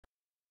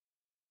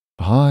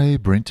Hi,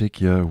 BrenTech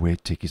here, where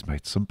tech is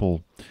made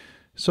simple.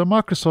 So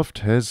Microsoft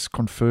has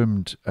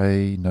confirmed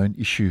a known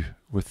issue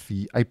with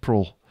the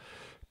April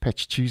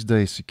Patch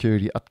Tuesday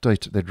security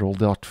update that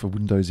rolled out for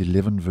Windows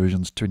 11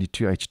 versions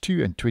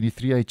 22H2 and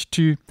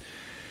 23H2.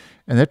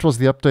 And that was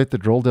the update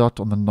that rolled out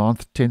on the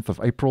 9th, 10th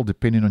of April,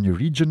 depending on your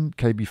region,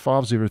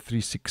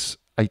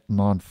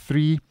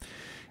 KB5036893.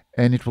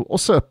 And it will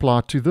also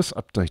apply to this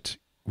update,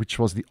 which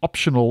was the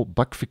optional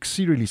bug fix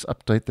C-release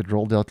update that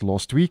rolled out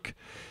last week,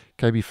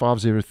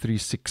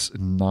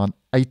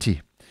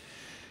 KB5036993.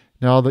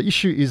 Now, the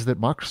issue is that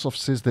Microsoft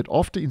says that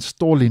after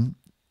installing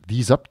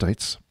these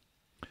updates,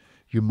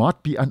 you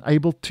might be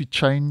unable to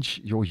change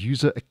your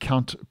user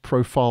account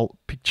profile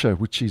picture,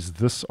 which is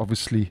this,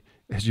 obviously,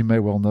 as you may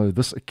well know,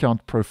 this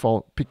account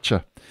profile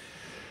picture.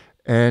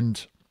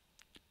 And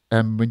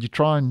when you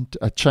try and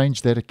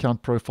change that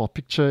account profile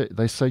picture,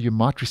 they say you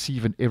might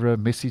receive an error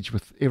message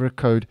with error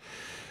code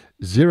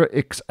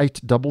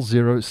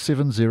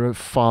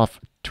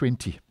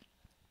 0x80070502.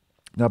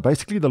 Now,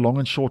 basically, the long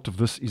and short of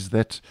this is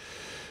that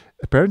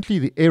apparently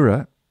the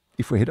error,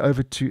 if we head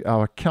over to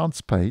our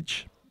accounts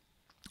page,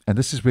 and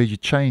this is where you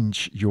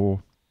change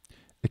your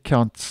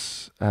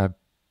accounts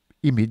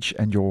image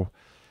and your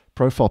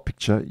profile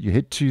picture, you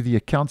head to the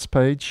accounts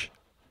page,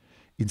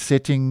 in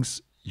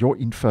settings, your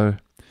info,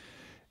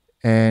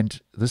 and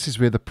this is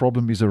where the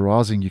problem is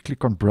arising. You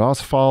click on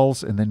browse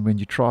files, and then when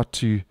you try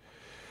to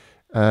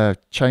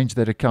change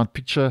that account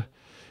picture,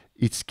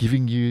 it's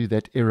giving you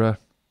that error,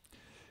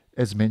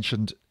 as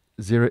mentioned,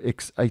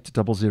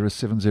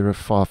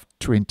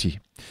 0x80070520.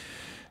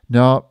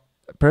 Now,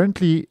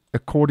 apparently,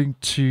 according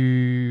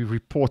to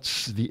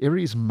reports, the error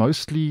is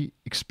mostly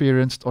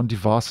experienced on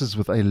devices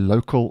with a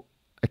local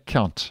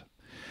account.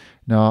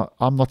 Now,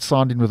 I'm not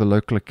signed in with a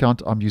local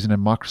account. I'm using a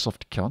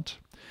Microsoft account,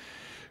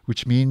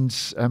 which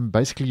means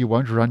basically you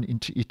won't run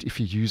into it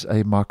if you use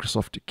a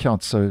Microsoft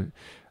account. So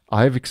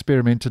I have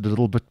experimented a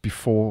little bit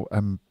before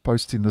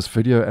posting this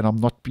video, and I'm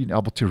not being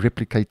able to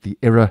replicate the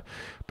error,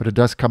 but it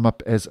does come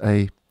up as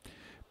a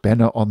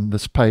banner on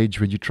this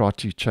page when you try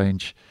to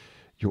change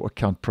your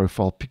account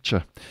profile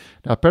picture.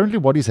 Now, apparently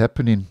what is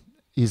happening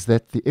is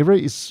that the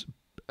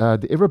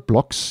error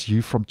blocks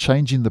you from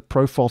changing the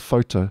profile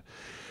photo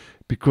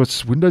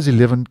because Windows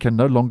 11 can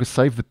no longer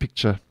save the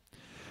picture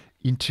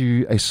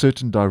into a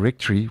certain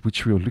directory,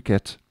 which we'll look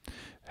at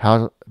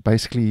how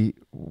basically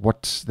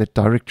what that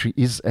directory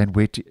is and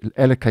where to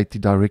allocate the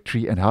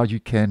directory, and how you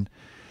can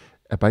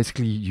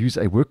basically use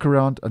a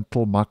workaround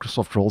until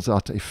Microsoft rolls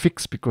out a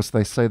fix, because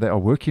they say they are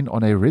working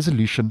on a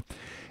resolution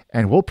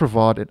and will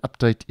provide an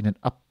update in an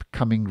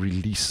upcoming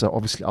release. So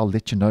obviously I'll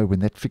let you know when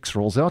that fix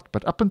rolls out.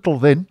 But up until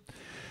then,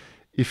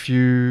 if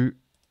you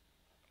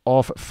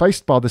are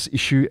faced by this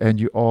issue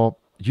and you are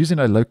using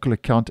a local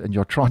account and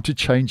you're trying to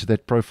change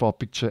that profile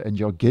picture and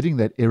you're getting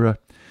that error,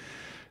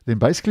 then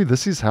basically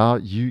this is how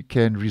you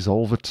can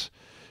resolve it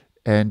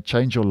and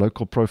change your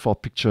local profile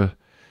picture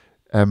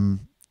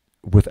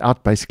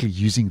without basically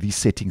using the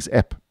settings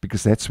app,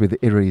 because that's where the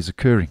error is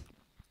occurring.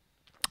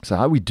 So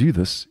how we do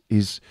this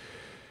is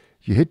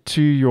you head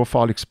to your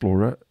File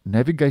Explorer,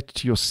 navigate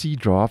to your C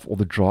drive or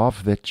the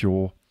drive that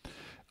your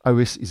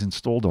OS is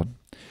installed on.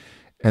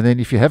 And then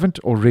if you haven't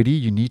already,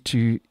 you need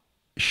to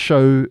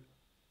show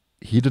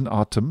hidden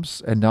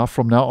items. And now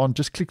from now on,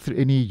 just click through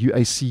any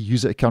UAC,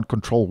 user account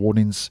control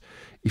warnings,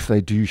 if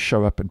they do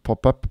show up and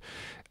pop up.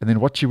 And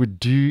then what you would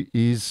do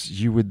is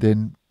you would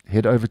then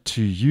head over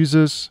to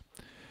users.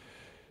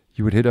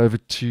 You would head over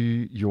to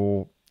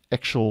your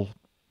actual,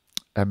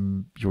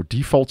 your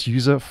default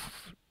user,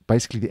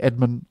 basically the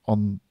admin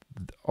on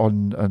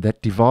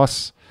that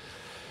device.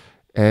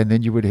 And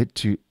then you would head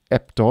to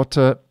app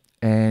data,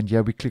 and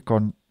yeah, we click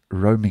on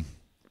roaming.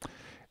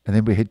 And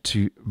then we head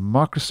to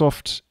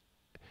Microsoft,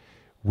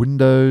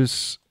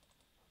 Windows,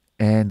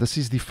 and this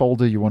is the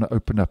folder you want to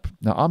open up.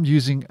 Now, I'm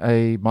using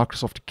a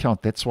Microsoft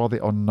account. That's why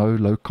there are no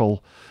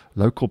local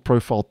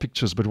profile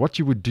pictures. But what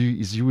you would do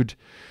is you would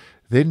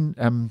then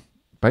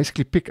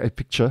basically pick a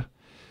picture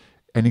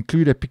and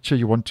include a picture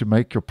you want to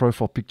make your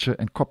profile picture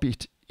and copy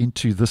it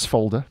into this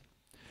folder.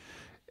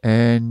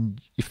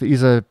 And if there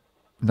is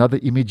another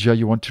image here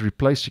you want to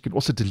replace, you can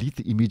also delete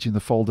the image in the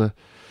folder,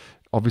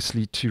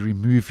 obviously, to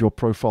remove your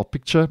profile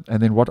picture.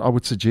 And then what I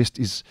would suggest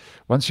is,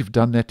 once you've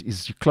done that,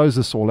 is you close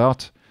this all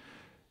out,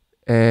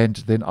 and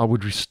then I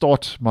would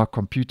restart my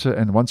computer.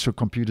 And once your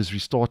computer is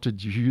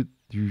restarted, you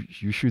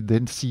should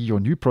then see your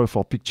new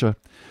profile picture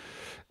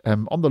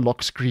on the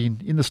lock screen,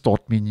 in the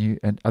start menu,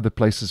 and other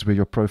places where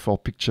your profile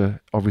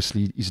picture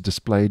obviously is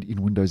displayed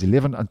in Windows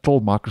 11 until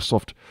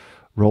Microsoft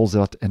rolls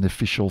out an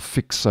official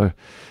fix. So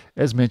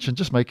as mentioned,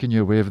 just making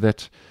you aware of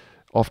that.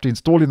 After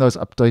installing those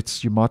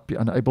updates, you might be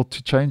unable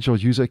to change your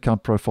user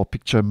account profile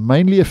picture,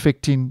 mainly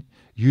affecting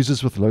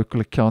users with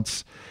local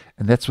accounts,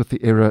 and that's with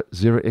the error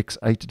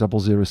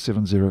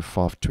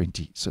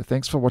 0x80070520. So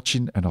thanks for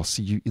watching, and I'll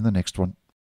see you in the next one.